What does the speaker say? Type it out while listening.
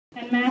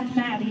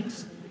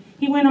mathematics.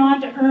 He went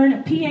on to earn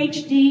a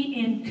PhD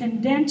in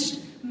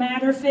condensed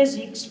matter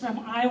physics from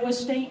Iowa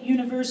State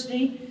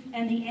University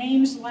and the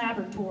Ames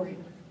Laboratory.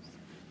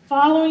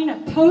 Following a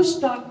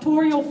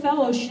postdoctoral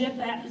fellowship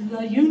at the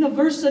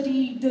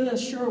Université de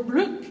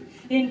Sherbrooke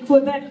in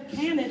Quebec,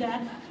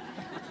 Canada,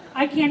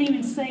 I can't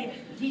even say it,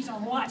 he's a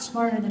lot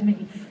smarter than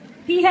me.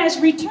 He has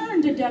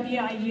returned to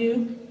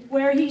WIU,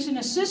 where he's an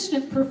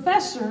assistant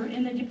professor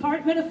in the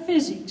Department of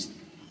Physics.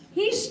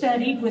 He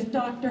studied with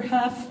Dr.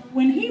 Huff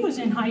when he was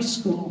in high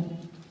school.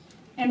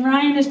 And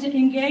Ryan is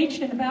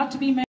engaged and about to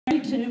be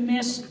married to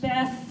Miss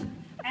Beth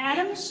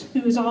Adams,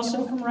 who is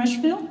also from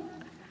Rushville.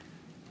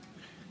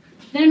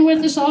 Then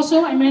with us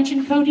also, I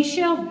mentioned Cody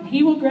Sheldon.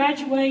 He will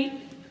graduate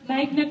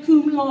magna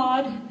cum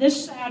laude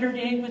this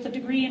Saturday with a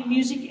degree in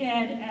music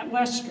ed at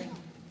Western.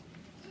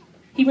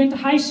 He went to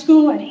high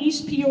school at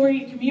East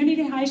Peoria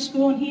Community High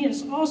School, and he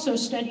has also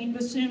studied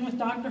bassoon with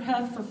Dr.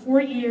 Huff for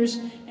 4 years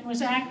and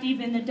was active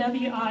in the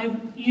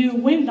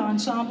WIU Wind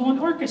Ensemble and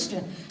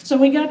Orchestra. So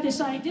we got this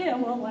idea,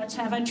 well, let's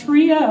have a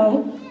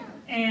trio,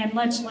 and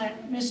let's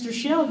let Mr.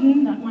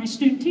 Sheldon, my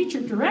student teacher,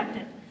 direct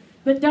it.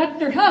 But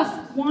Dr.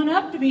 Huff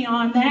one-upped me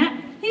on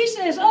that. He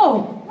says,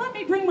 oh, let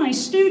me bring my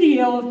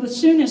studio of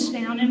bassoonists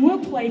down and we'll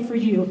play for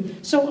you.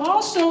 So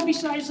also,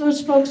 besides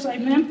those folks I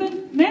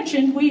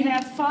mentioned, we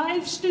have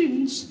 5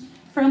 students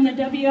from the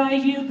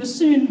WIU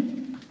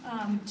bassoon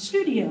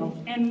studio.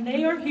 And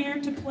they are here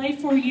to play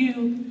for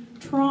you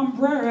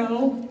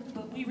Trombrero,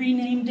 but we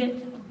renamed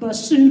it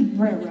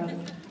Bassoonbrero.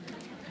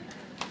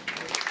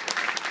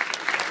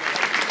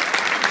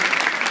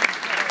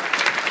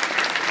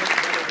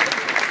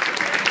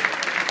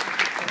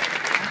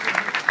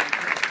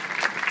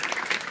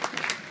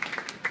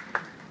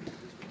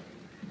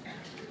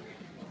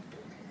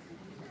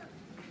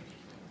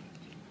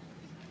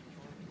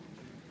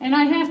 And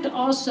I have to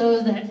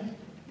also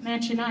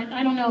mention,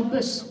 I don't know,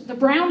 the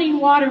Browning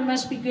water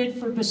must be good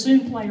for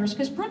bassoon players,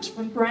 because Brooke's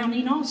from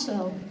Browning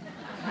also.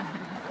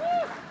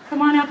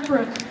 Come on up,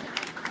 Brooke.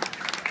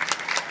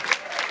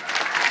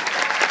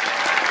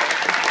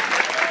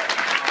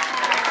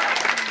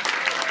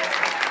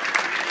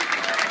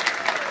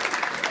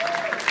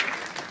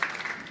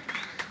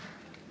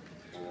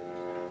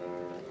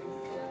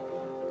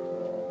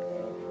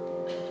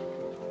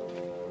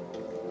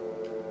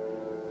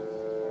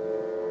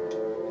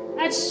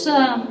 That's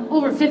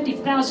over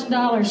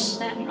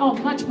 $50,000, oh,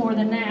 much more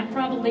than that,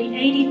 probably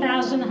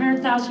 $80,000,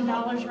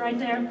 $100,000 right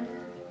there.